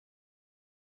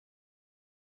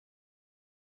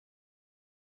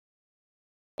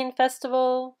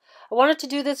Festival. I wanted to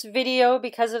do this video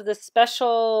because of the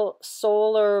special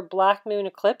solar black moon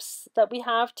eclipse that we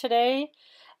have today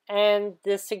and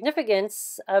the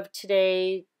significance of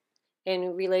today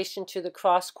in relation to the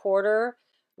cross-quarter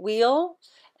wheel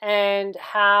and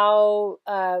how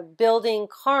building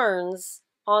cairns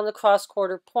on the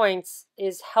cross-quarter points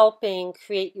is helping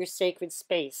create your sacred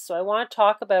space. So I want to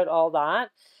talk about all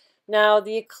that. Now,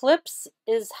 the eclipse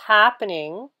is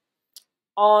happening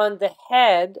on the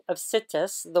head of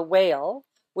Cetus, the whale,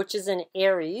 which is in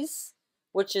Aries,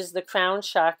 which is the crown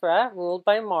chakra ruled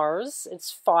by Mars.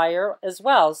 It's fire as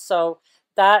well. So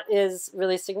that is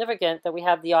really significant that we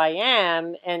have the I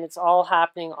am, and it's all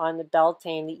happening on the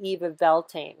Beltane, the eve of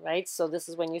Beltane, right? So this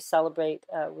is when you celebrate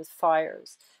with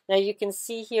fires. Now you can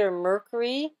see here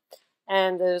Mercury,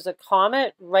 and there's a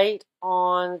comet right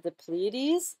on the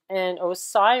Pleiades, and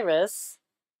Osiris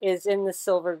is in the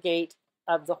silver gate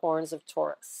of the horns of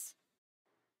Taurus.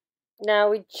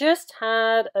 Now we just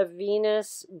had a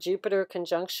Venus-Jupiter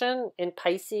conjunction in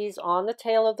Pisces on the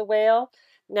tail of the whale.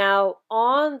 Now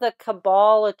on the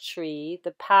Kabbalah tree,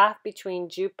 the path between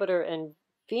Jupiter and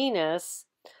Venus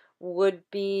would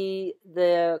be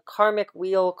the karmic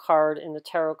wheel card in the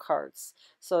tarot cards.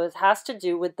 So it has to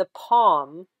do with the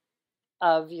palm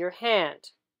of your hand.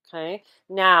 Okay.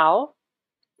 Now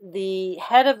the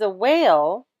head of the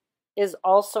whale is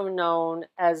also known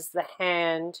as the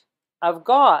hand of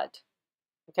God.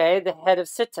 Okay, the head of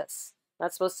Cetus.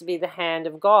 That's supposed to be the hand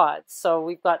of God. So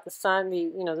we've got the sun,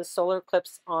 the solar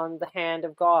eclipse on the hand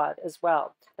of God as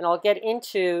well. And I'll get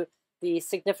into the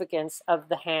significance of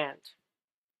the hand.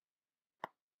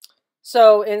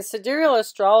 So in sidereal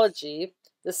astrology,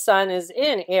 the sun is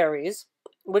in Aries,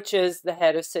 which is the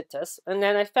head of Cetus. And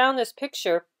then I found this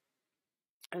picture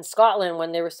in Scotland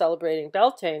when they were celebrating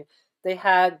Beltane. They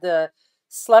had the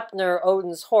Sleipnir,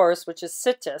 Odin's horse, which is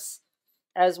Cetus,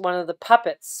 as one of the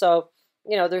puppets. So,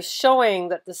 they're showing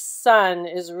that the sun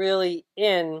is really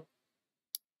in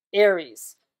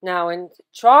Aries. Now, in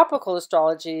tropical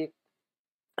astrology,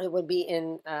 it would be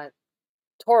in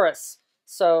Taurus.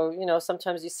 So,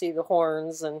 sometimes you see the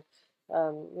horns and,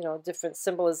 different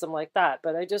symbolism like that.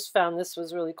 But I just found this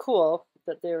was really cool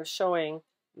that they were showing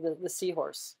the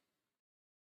seahorse.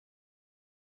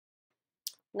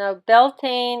 Now,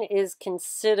 Beltane is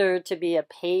considered to be a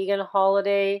pagan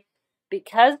holiday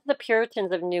because the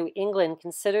Puritans of New England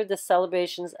considered the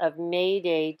celebrations of May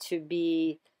Day to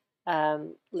be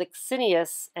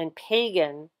licentious and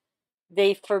pagan.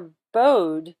 They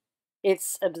forbade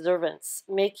its observance,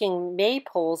 making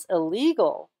maypoles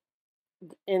illegal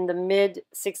in the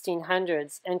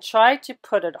mid-1600s, and tried to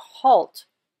put a halt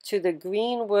to the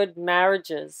greenwood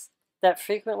marriages that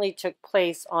frequently took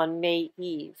place on May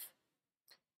Eve.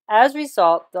 As a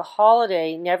result, the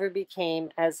holiday never became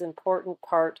as important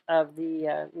part of the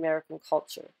American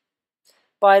culture.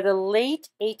 By the late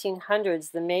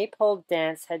 1800s, the maypole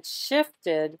dance had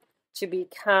shifted to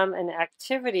become an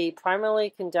activity primarily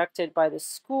conducted by the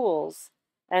schools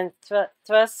and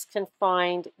thus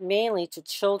confined mainly to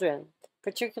children,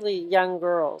 particularly young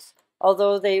girls,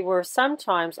 although they were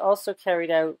sometimes also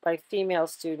carried out by female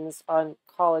students on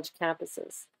college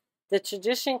campuses. The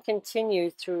tradition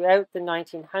continued throughout the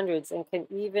 1900s and can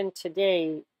even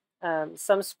today,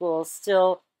 some schools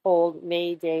still hold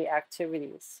May Day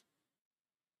activities.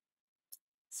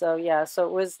 So yeah, so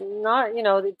it was not,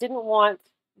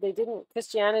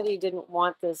 Christianity didn't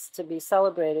want this to be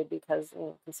celebrated because,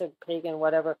 considered pagan,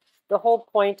 whatever. The whole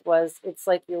point was it's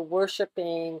like you're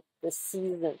worshiping the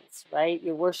seasons, right?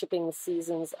 You're worshiping the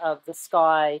seasons of the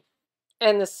sky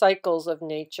and the cycles of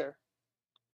nature.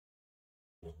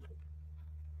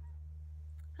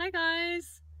 Hi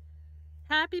guys,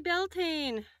 happy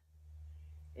Beltane.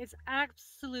 It's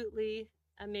absolutely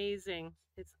amazing.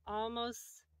 It's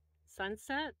almost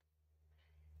sunset,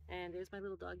 and there's my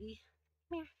little doggy.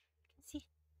 Come here, you can see.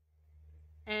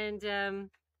 And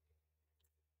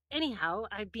anyhow,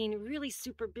 I've been really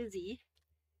super busy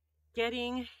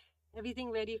getting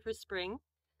everything ready for spring.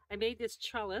 I made this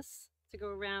trellis to go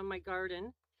around my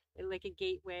garden, like a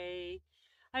gateway.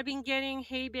 I've been getting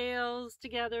hay bales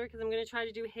together because I'm going to try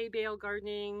to do hay bale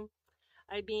gardening.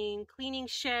 I've been cleaning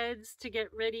sheds to get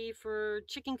ready for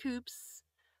chicken coops.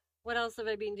 What else have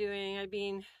I been doing? I've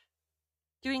been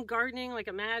doing gardening like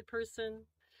a mad person.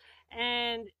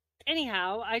 And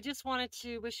anyhow, I just wanted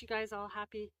to wish you guys all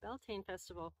happy Beltane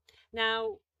Festival.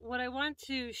 Now, what I want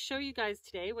to show you guys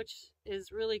today, which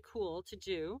is really cool to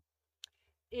do,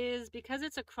 is because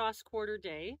it's a cross-quarter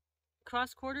day.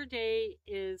 Cross-quarter day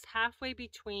is halfway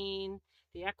between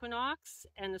the equinox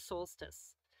and the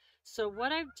solstice. So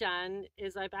what I've done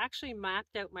is I've actually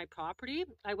mapped out my property.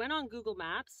 I went on Google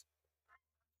Maps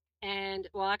and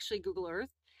well, actually Google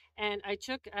Earth, and I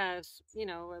took an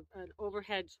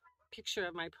overhead picture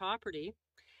of my property.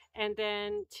 And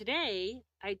then today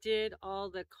I did all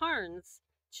the cairns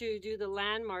to do the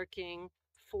landmarking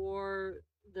for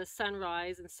the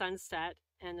sunrise and sunset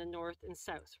and the north and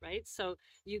south, right? So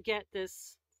you get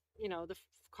this, the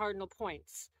cardinal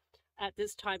points at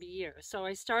this time of year. So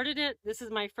I started it. This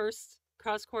is my first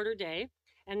cross quarter day,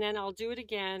 and then I'll do it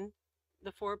again,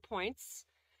 the 4 points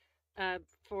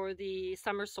for the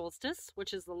summer solstice,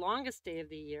 which is the longest day of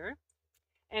the year.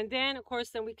 And then, of course,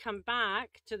 then we come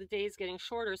back to the days getting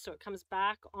shorter. So it comes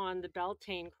back on the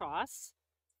Beltane cross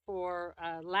for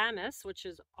Lammas, which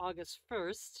is August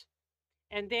 1st.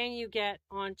 And then you get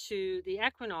onto the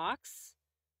equinox,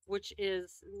 which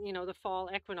is, the fall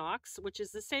equinox, which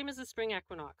is the same as the spring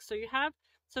equinox.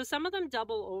 So some of them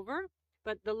double over,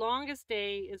 but the longest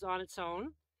day is on its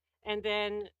own. And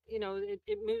then,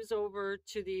 it moves over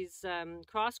to these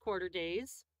cross quarter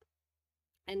days.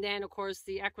 And then, of course,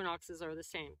 the equinoxes are the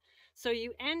same. So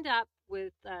you end up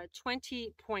with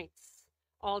 20 points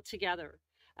altogether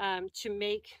to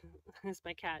make, there's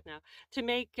my cat now, to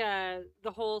make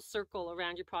the whole circle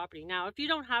around your property. Now, if you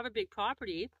don't have a big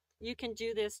property, you can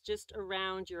do this just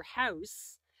around your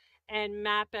house and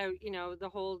map out, the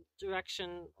whole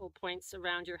directional points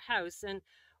around your house. And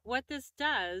what this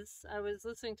does, I was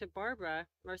listening to Barbara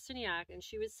MARCINIAK, and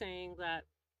she was saying that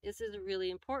this is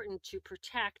really important to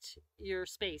protect your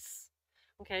space.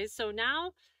 Okay, so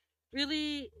now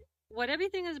really what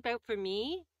everything is about for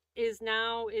me is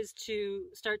to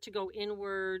start to go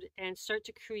inward and start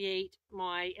to create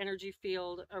my energy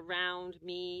field around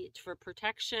me for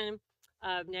protection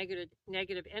of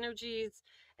negative energies,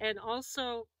 and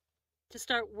also to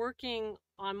start working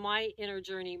on my inner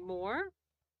journey more.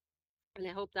 And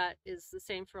I hope that is the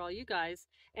same for all you guys,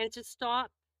 and to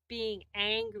stop being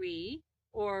angry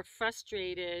or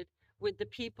frustrated with the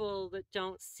people that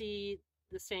don't see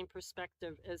the same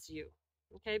perspective as you.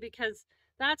 Okay, because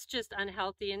that's just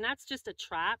unhealthy, and that's just a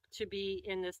trap to be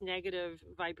in this negative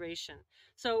vibration.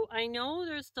 So I know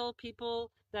there's still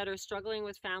people that are struggling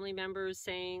with family members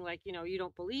saying, like, you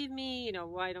don't believe me,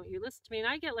 why don't you listen to me? And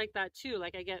I get like that too.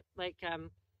 Like I get like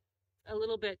a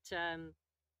little bit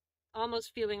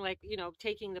almost feeling like,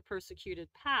 taking the persecuted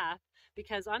path,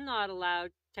 because I'm not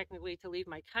allowed technically to leave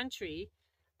my country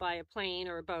by a plane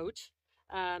or a boat,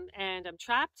 and I'm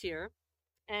trapped here.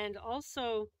 And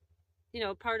also,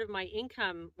 part of my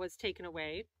income was taken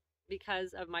away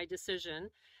because of my decision.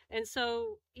 And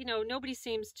so, nobody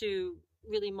seems to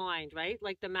really mind, right?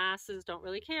 Like the masses don't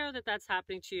really care that that's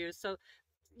happening to you. So,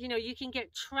 you can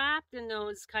get trapped in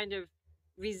those kind of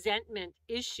resentment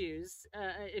issues,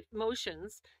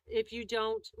 emotions, if you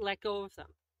don't let go of them.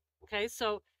 Okay,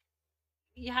 so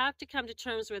you have to come to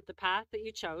terms with the path that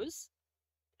you chose.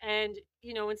 And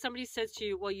when somebody says to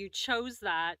you, well, you chose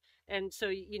that, and so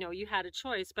you had a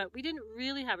choice, but we didn't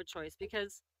really have a choice,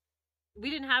 because we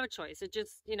didn't have a choice. It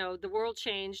just, the world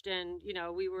changed, and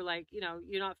we were like,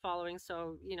 you're not following,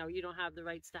 so you don't have the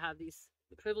rights to have these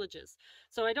privileges.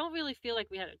 So I don't really feel like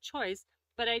we had a choice,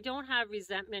 but I don't have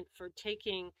resentment for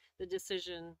taking the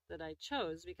decision that I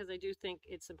chose, because I do think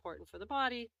it's important for the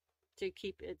body to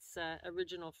keep its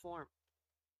original form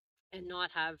and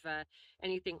not have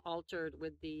anything altered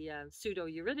with the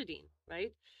pseudo-uridine,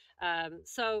 right?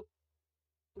 So,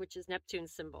 which is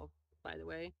Neptune's symbol, by the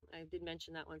way. I did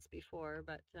mention that once before,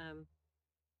 but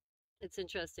it's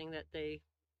interesting that they,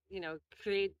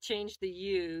 change the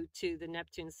U to the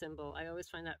Neptune symbol. I always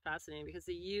find that fascinating, because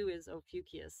the U is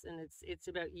Ophiuchus, and it's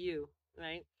about you,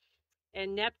 right?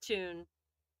 And Neptune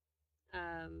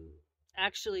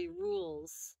actually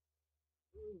rules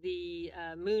the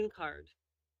moon card.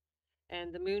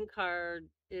 And the moon card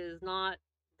is not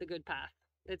the good path.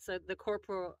 It's the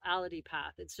corporality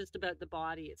path. It's just about the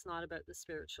body. It's not about the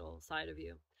spiritual side of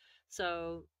you.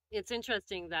 So it's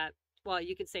interesting that, well,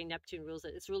 you could say Neptune rules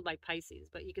it. It's ruled by Pisces,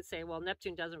 but you could say, well,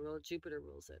 Neptune doesn't rule it. Jupiter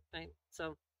rules it, right?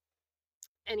 So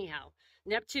anyhow,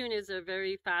 Neptune is a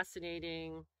very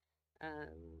fascinating,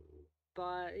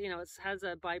 but it has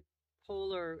a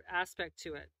bipolar aspect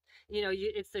to it.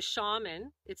 It's the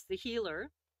shaman, it's the healer,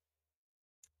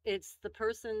 it's the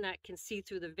person that can see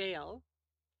through the veil,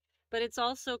 but it's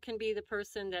also can be the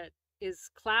person that is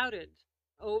clouded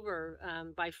over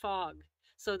by fog.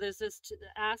 So there's this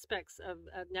aspects of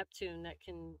Neptune that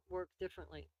can work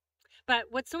differently. But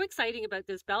what's so exciting about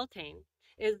this Beltane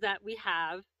is that we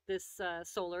have this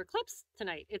solar eclipse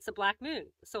tonight. It's a black moon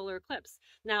solar eclipse.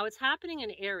 Now it's happening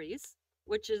in Aries,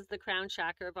 which is the crown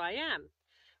chakra of I am,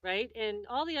 right? And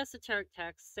all the esoteric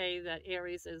texts say that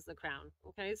Aries is the crown.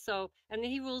 Okay, so and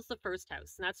he rules the first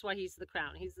house, and that's why he's the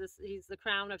crown. He's the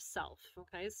crown of self.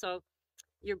 Okay, so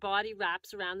your body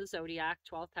wraps around the zodiac.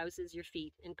 12th house is your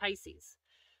feet in Pisces.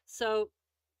 So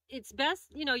it's best,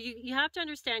 you have to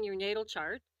understand your natal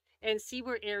chart and see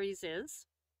where Aries is,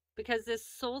 because this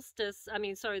solstice,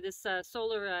 this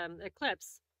solar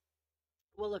eclipse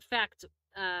will affect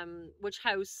which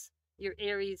house your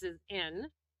Aries is in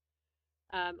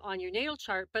on your natal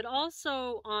chart, but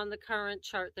also on the current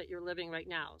chart that you're living right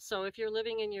now. So if you're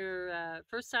living in your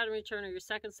first Saturn return or your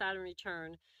second Saturn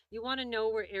return, you want to know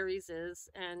where Aries is,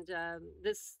 and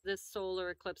this solar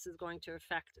eclipse is going to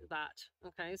affect that.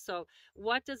 Okay, so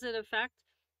what does it affect?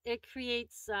 It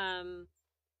creates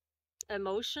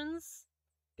emotions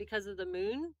because of the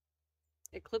moon.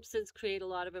 Eclipses create a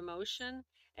lot of emotion.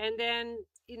 And then,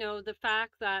 the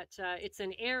fact that it's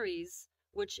in Aries,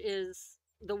 which is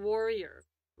the warrior,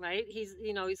 right? He's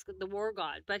the war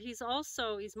god, but he's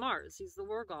Mars. He's the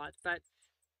war god, but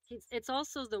it's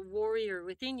also the warrior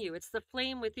within you. It's the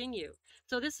flame within you.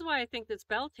 So this is why I think this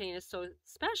Beltane is so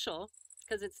special,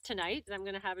 because it's tonight, and I'm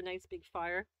going to have a nice big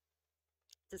fire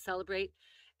to celebrate.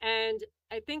 And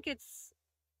I think it's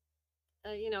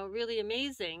really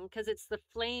amazing, because it's the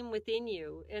flame within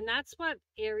you, and that's what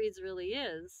Aries really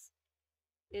is.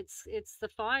 It's the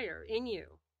fire in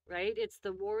you, right? It's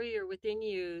the warrior within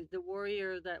you, the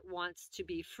warrior that wants to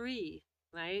be free,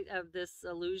 right, of this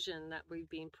illusion that we've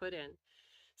been put in.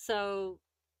 So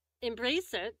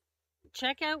embrace it,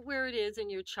 check out where it is in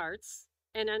your charts,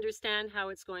 and understand how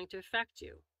it's going to affect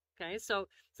you. Okay, so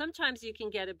sometimes you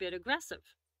can get a bit aggressive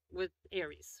with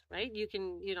Aries, right? You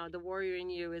can, the warrior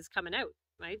in you is coming out,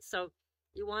 right? So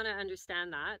you want to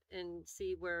understand that and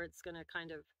see where it's going to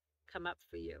kind of come up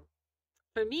for you.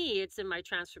 For me, it's in my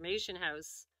transformation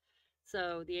house,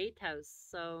 so the 8th house.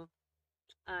 So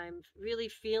I'm really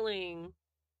feeling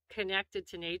connected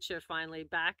to nature finally,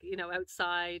 back,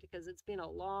 outside, because it's been a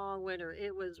long winter.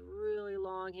 It was really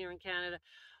long here in Canada.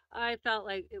 I felt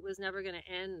like it was never going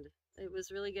to end. It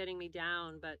was really getting me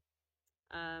down, but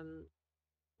um,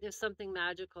 there's something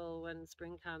magical when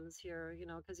spring comes here,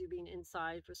 because you've been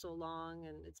inside for so long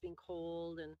and it's been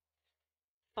cold, and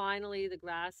finally the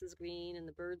grass is green and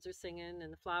the birds are singing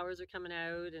and the flowers are coming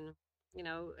out. And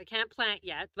I can't plant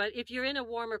yet, but if you're in a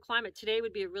warmer climate, today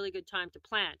would be a really good time to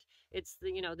plant. It's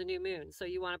the new moon, so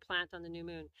you want to plant on the new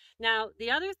moon. Now the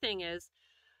other thing is,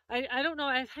 I don't know,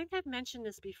 I think I've mentioned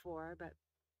this before, but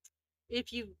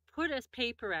if you put a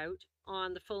paper out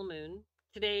on the full moon,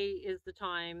 today is the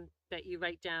time that you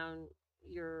write down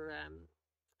your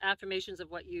affirmations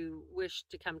of what you wish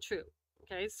to come true.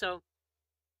 Okay, so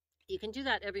you can do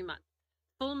that every month.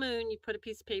 Full moon, you put a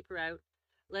piece of paper out,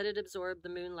 let it absorb the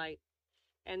moonlight,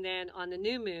 and then on the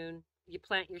new moon, you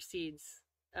plant your seeds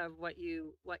of what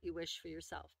you wish for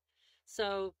yourself.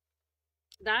 So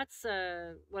that's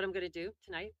what I'm going to do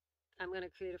tonight. I'm going to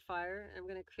create a fire. I'm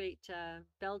going to create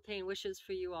Beltane wishes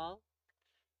for you all,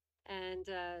 and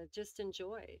just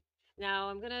enjoy. Now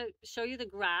I'm going to show you the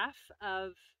graph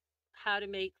of how to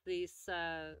make these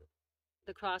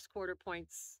the cross quarter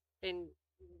points, and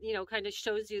kind of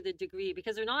shows you the degree,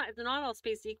 because they're not all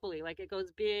spaced equally. Like it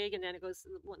goes big and then it goes,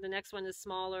 the next one is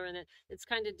smaller, and it's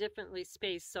kind of differently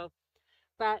spaced. So,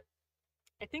 but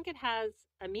I think it has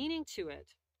a meaning to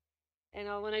it. And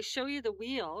when I show you the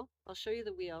wheel, I'll show you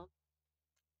the wheel.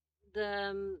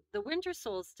 The winter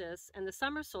solstice and the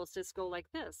summer solstice go like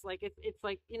this. Like it's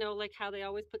like, like how they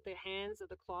always put the hands of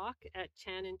the clock at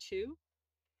 10 and 2.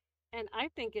 And I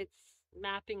think it's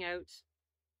mapping out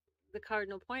the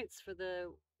cardinal points for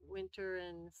the winter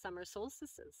and summer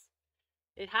solstices.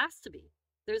 It has to be.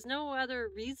 There's no other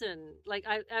reason. Like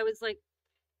I was like,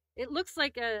 it looks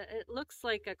like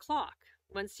a clock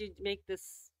once you make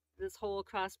this whole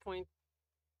cross point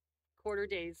quarter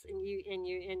days, and you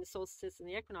in the solstice and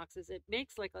the equinoxes, it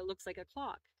looks like a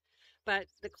clock. But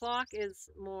the clock is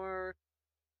more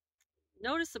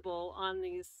noticeable on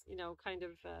these, kind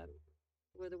of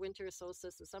where the winter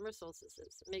solstice and summer solstice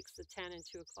is. It makes the 10 and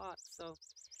 2 o'clock. So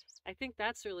I think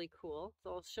that's really cool. So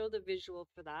I'll show the visual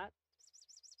for that.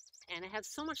 And I have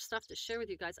so much stuff to share with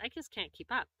you guys. I just can't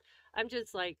keep up. I'm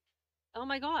just like, oh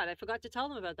my God, I forgot to tell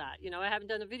them about that. I haven't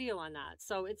done a video on that.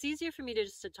 So it's easier for me to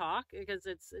just to talk, because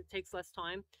it takes less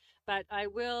time. But I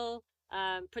will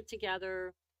put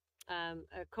together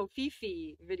a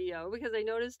Kofifi video, because I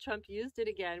noticed Trump used it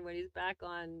again when he's back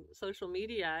on social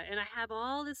media. And I have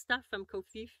all this stuff from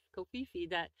Kofifi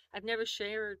that I've never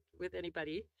shared with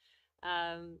anybody.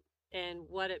 And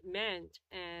what it meant.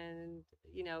 And,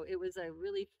 it was a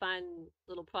really fun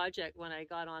little project when I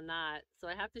got on that. So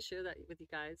I have to share that with you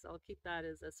guys. I'll keep that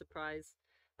as a surprise.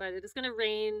 But it's going to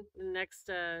rain the next,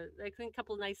 I think,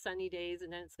 couple nice sunny days,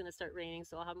 and then it's going to start raining,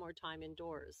 so I'll have more time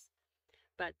indoors.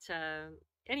 But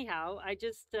anyhow, I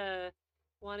just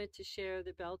wanted to share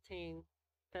the Beltane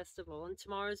festival, and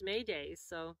tomorrow's May Day,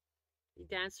 so you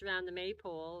dance around the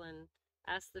maypole and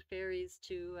ask the fairies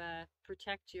to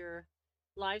protect your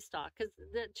livestock, because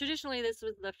traditionally this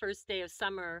was the first day of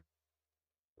summer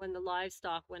when the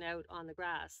livestock went out on the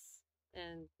grass,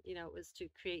 and it was to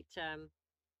create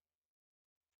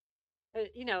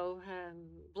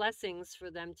blessings for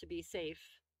them to be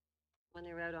safe when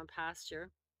they were out on pasture.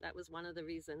 That was one of the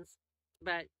reasons.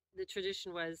 But the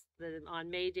tradition was that on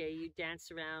May Day you dance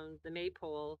around the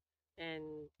maypole and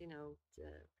to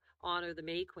honor the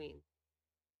May Queen,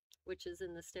 which is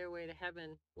in the Stairway to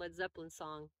Heaven Led Zeppelin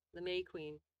song, the May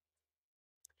Queen.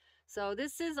 So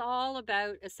this is all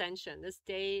about ascension. This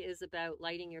day is about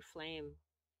lighting your flame.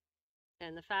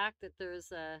 And the fact that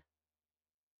there's a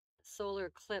solar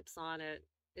eclipse on it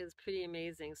is pretty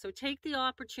amazing. So take the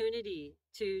opportunity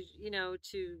to,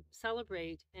 to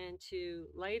celebrate and to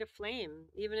light a flame,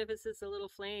 even if it's just a little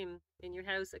flame in your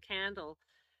house, a candle.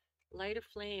 Light a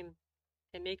flame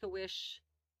and make a wish,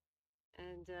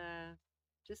 and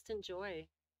just enjoy.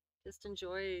 Just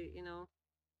enjoy,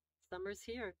 summer's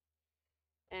here.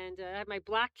 And I have my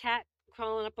black cat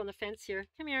crawling up on the fence here.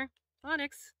 Come here,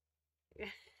 Onyx.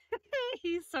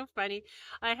 He's so funny.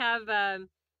 I have, come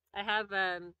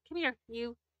here,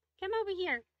 you. Come over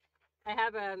here. I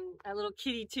have a little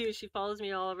kitty too. She follows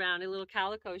me all around. A little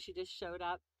calico. She just showed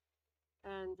up,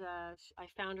 and I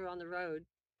found her on the road,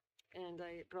 and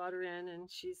I brought her in, and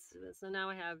so now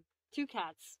I have 2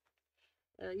 cats.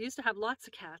 I used to have lots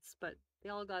of cats, but they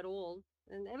all got old,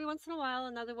 and every once in a while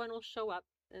another one will show up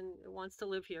and wants to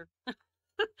live here.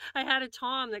 I had a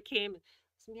Tom that came,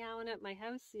 was meowing at my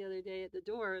house the other day at the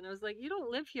door, and I was like, you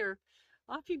don't live here.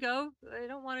 Off you go. I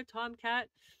don't want a tomcat.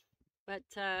 But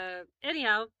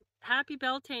anyhow, happy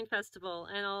Beltane Festival,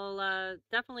 and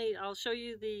I'll show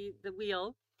you the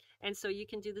wheel, and so you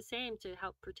can do the same to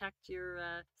help protect your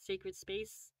sacred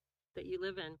space that you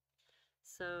live in.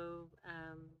 So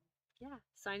yeah,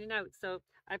 signing out. So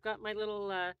I've got my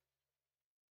little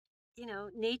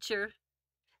nature,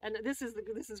 and this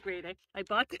is great. I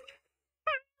bought this,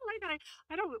 like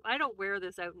I don't wear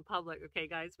this out in public, okay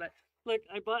guys, but look,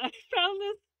 I found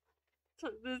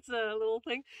this little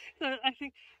thing. So I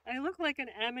think I look like an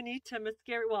Amanita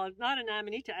mascara. Well, it's not an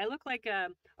Amanita. I look like a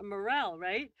morel,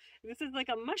 right? This is like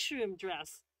a mushroom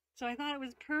dress. So I thought it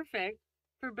was perfect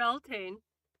for Beltane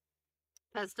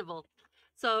Festival.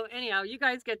 So anyhow, you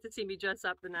guys get to see me dress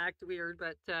up and act weird,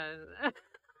 but I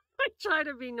try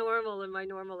to be normal in my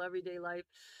normal everyday life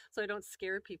so I don't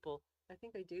scare people. I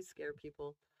think I do scare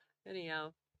people.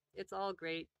 Anyhow, it's all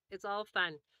great. It's all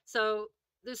fun. So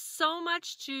there's so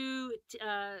much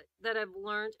that I've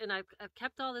learned, and I've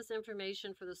kept all this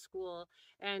information for the school.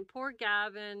 And poor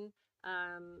Gavin,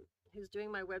 who's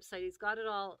doing my website, he's got it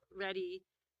all ready,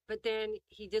 but then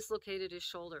he dislocated his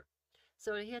shoulder,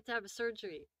 so he had to have a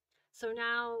surgery. So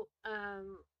now,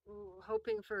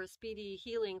 hoping for a speedy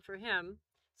healing for him,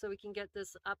 so we can get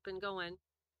this up and going.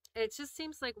 It just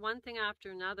seems like one thing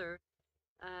after another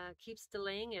keeps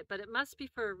delaying it, but it must be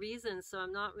for a reason, so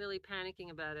I'm not really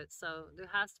panicking about it. So there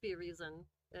has to be a reason,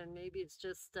 and maybe it's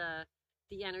just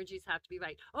the energies have to be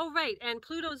right. Oh, right, and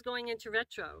Pluto's going into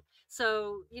retro.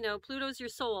 So, Pluto's your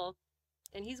soul,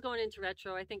 and he's going into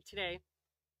retro, I think, today.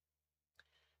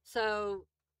 So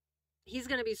he's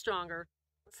going to be stronger.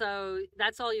 So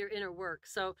that's all your inner work.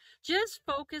 So just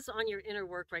focus on your inner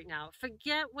work right now.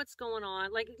 Forget what's going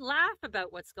on. Like, laugh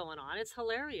about what's going on. It's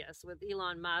hilarious with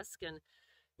Elon Musk, and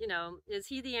is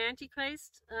he the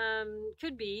Antichrist?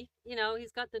 Could be.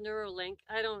 He's got the Neuralink.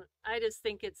 I just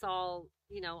think it's all,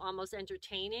 almost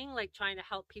entertaining, like trying to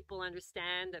help people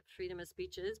understand that freedom of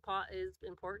speech is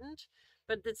important.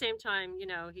 But at the same time,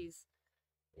 he's,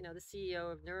 the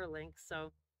CEO of Neuralink.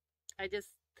 So I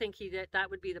just think that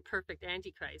would be the perfect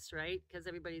Antichrist, right? Because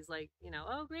everybody's like,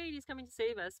 oh great, he's coming to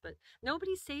save us, but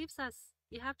nobody saves us.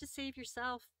 You have to save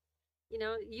yourself.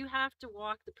 You have to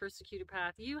walk the persecuted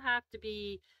path. You have to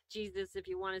be Jesus if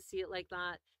you want to see it like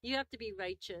that. You have to be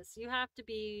righteous. You have to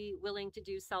be willing to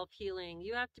do self-healing.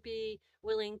 You have to be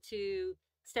willing to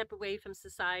step away from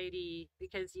society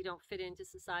because you don't fit into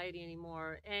society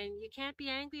anymore. And you can't be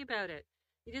angry about it.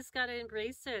 You just got to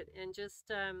embrace it and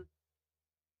just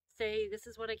say, this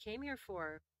is what I came here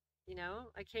for.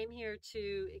 I came here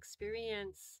to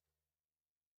experience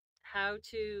how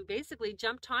to basically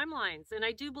jump timelines. And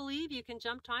I do believe you can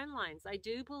jump timelines. I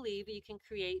do believe you can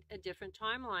create a different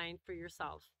timeline for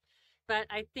yourself. But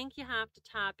I think you have to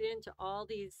tap into all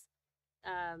these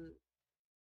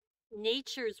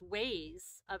nature's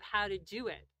ways of how to do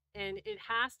it. And it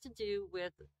has to do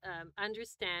with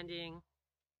understanding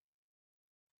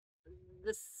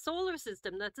the solar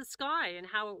system, that's the sky, and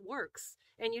how it works.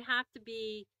 And you have to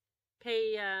pay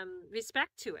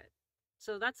respect to it.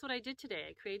 So that's what I did today.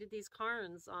 I created these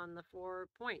cairns on the 4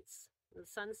 points. The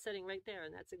sun's sitting right there,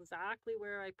 and that's exactly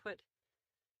where I put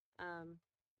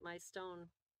my stone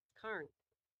cairn.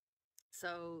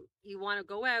 So you want to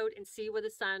go out and see where the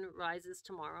sun rises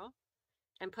tomorrow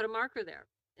and put a marker there.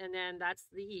 And then that's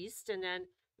the east. And then,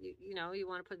 you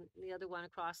want to put the other one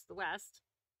across the west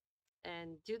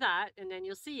and do that. And then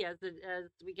you'll see as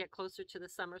we get closer to the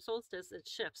summer solstice, it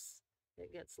shifts.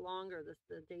 It gets longer.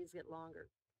 The days get longer.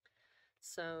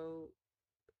 So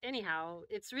anyhow,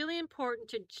 it's really important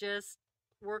to just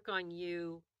work on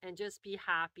you and just be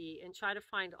happy and try to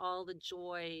find all the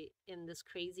joy in this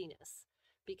craziness,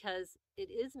 because it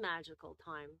is magical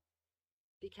time,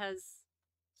 because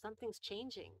something's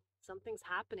changing, something's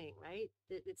happening, right?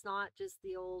 It's not just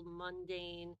the old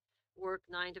mundane work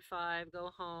 9 to 5, go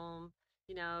home,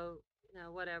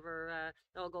 whatever.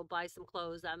 I'll go buy some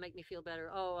clothes, that'll make me feel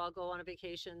better. Oh, I'll go on a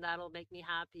vacation, that'll make me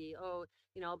happy. Oh,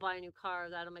 I'll buy a new car,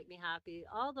 that'll make me happy.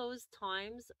 All those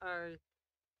times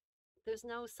there's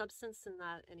no substance in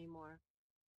that anymore.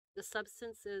 The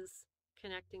substance is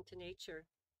connecting to nature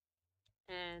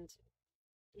and,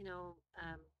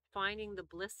 finding the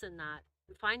bliss in that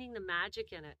and finding the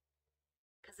magic in it,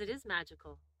 because it is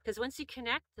magical. Because once you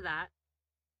connect to that,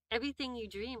 everything you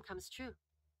dream comes true.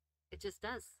 It just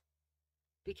does,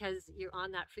 because you're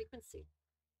on that frequency.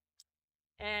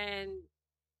 And,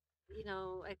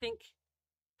 I think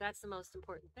that's the most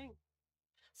important thing.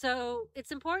 So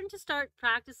it's important to start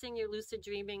practicing your lucid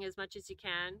dreaming as much as you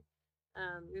can.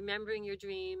 Remembering your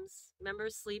dreams. Remember,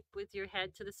 sleep with your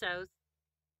head to the south.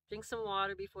 Drink some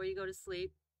water before you go to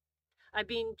sleep. I've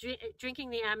been drinking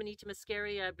the Amanita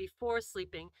muscaria before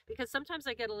sleeping, because sometimes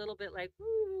I get a little bit like,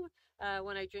 woo,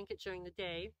 when I drink it during the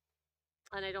day,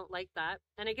 and I don't like that.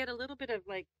 And I get a little bit of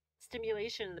like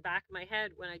stimulation in the back of my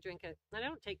head when I drink it. I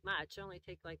don't take much. I only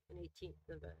take like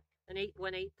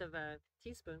one eighth of a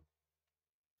teaspoon.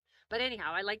 But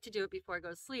anyhow, I like to do it before I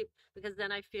go to sleep, because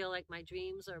then I feel like my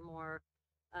dreams are more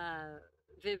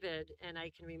vivid and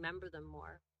I can remember them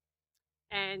more.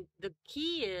 And the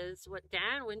key is what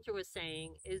Dan Winter was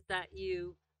saying, is that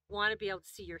you want to be able to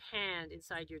see your hand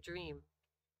inside your dream.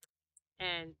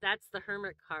 And that's the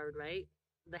Hermit card, right?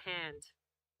 The hand.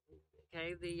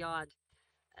 Okay, the yod.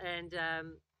 And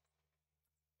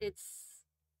it's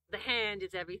the hand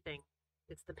is everything.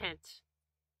 It's the pent.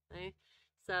 Right?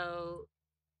 So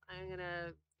I'm going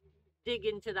to dig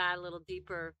into that a little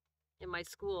deeper in my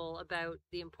school about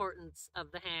the importance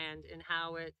of the hand and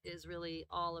how it is really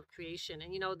all of creation.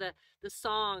 And the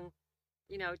song,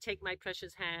 Take My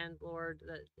Precious Hand, Lord,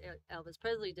 that Elvis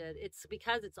Presley did, it's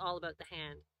because it's all about the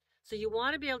hand. So you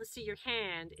want to be able to see your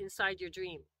hand inside your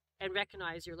dream and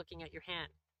recognize you're looking at your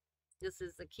hand. This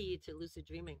is the key to lucid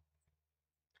dreaming.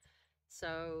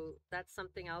 So that's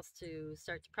something else to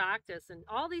start to practice, and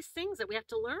all these things that we have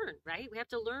to learn, right? We have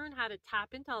to learn how to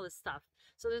tap into all this stuff.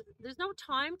 So there's no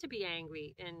time to be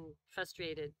angry and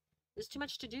frustrated. There's too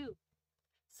much to do.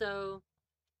 So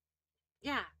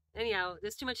yeah, anyhow,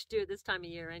 there's too much to do at this time of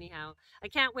year anyhow. I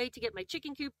can't wait to get my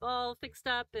chicken coop all fixed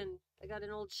up, and I got an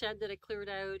old shed that I cleared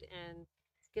out, and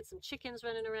get some chickens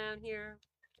running around here.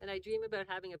 And I dream about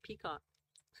having a peacock.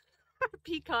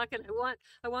 Peacock, and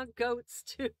I want goats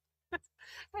too.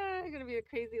 I'm gonna be a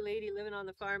crazy lady living on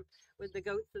the farm with the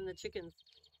goats and the chickens.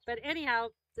 But anyhow,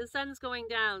 the sun's going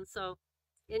down, so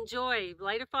enjoy,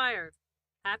 light a fire.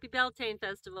 Happy Beltane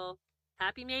Festival.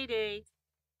 Happy May Day.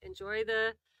 Enjoy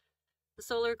the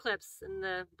solar eclipse and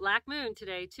the black moon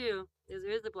today too. There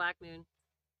is a black moon.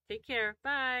 Take care.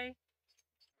 Bye.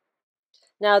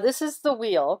 Now this is the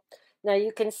wheel. Now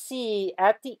you can see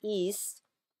at the east,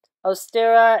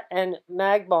 Ostera and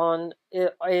Magbon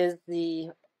is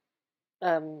the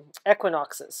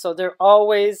equinoxes. So they're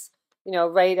always,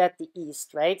 right at the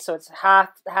east, right? So it's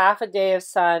half a day of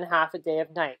sun, half a day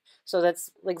of night. So that's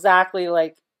exactly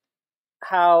like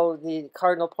how the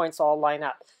cardinal points all line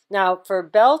up. Now for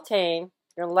Beltane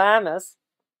or Lammas,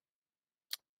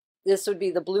 this would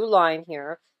be the blue line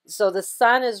here. So the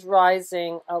sun is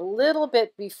rising a little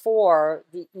bit before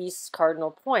the east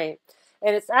cardinal point,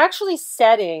 and it's actually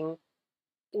setting,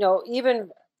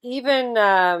 even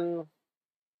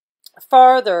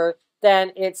farther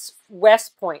than its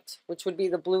west point, which would be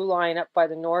the blue line up by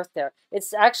the north there.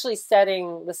 It's actually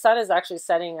setting, the sun is actually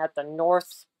setting at the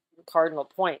north cardinal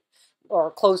point,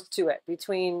 or close to it,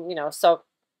 between, so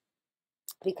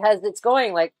because it's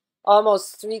going like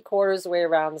almost 3/4 the way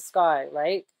around the sky,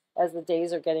 right? as the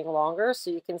days are getting longer. So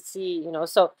you can see, you know,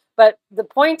 so, but the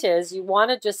point is you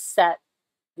want to just set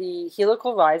the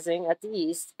heliacal rising at the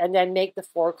east and then make the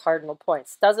 4 cardinal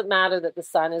points. Doesn't matter that the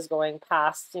sun is going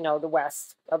past, you know, the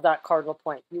west of that cardinal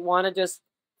point. You want to just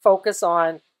focus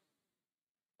on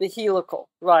the heliacal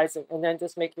rising and then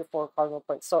just make your 4 cardinal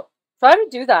points. So try to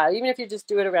do that, even if you just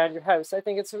do it around your house. I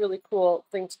think it's a really cool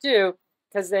thing to do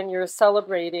because then you're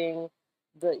celebrating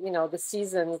the, you know, the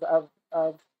seasons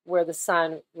of where the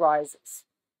sun rises.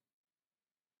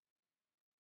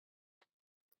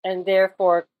 And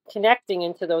therefore connecting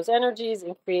into those energies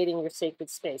and creating your sacred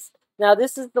space. Now,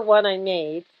 this is the one I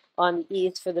made on the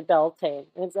east for the Beltane.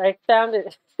 And I found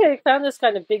it, I found this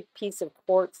kind of big piece of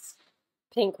quartz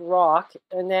pink rock,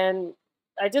 and then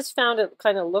I just found it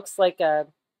kind of looks like a,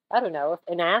 I don't know,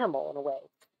 an animal in a way.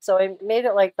 So I made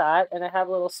it like that, and I have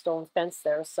a little stone fence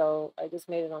there, so I just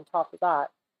made it on top of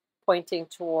that, pointing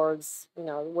towards, you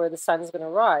know, where the sun's going to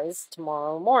rise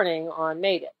tomorrow morning on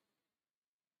May Day.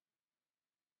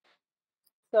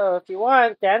 So if you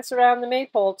want, dance around the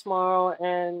maypole tomorrow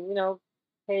and, you know,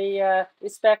 pay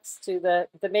respects to the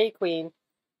May Queen.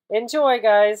 Enjoy,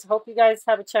 guys. Hope you guys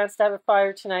have a chance to have a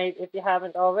fire tonight if you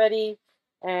haven't already.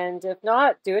 And if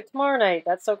not, do it tomorrow night.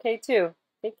 That's okay too.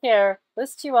 Take care.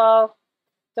 Bliss to you all.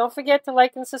 Don't forget to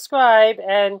like and subscribe.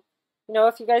 And, you know,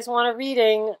 if you guys want a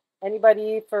reading,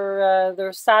 anybody for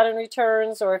their Saturn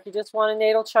returns, or if you just want a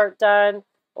natal chart done,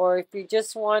 or if you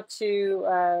just want to,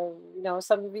 you know,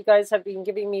 some of you guys have been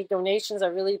giving me donations. I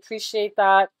really appreciate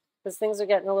that because things are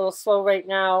getting a little slow right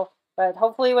now. But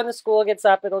hopefully when the school gets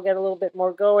up, it'll get a little bit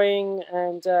more going,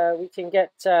 and we can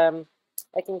get,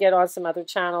 I can get on some other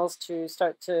channels to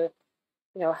start to,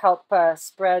 you know, help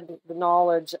spread the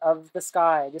knowledge of the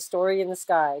sky, the story in the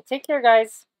sky. Take care,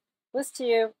 guys. Bliss to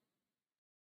you.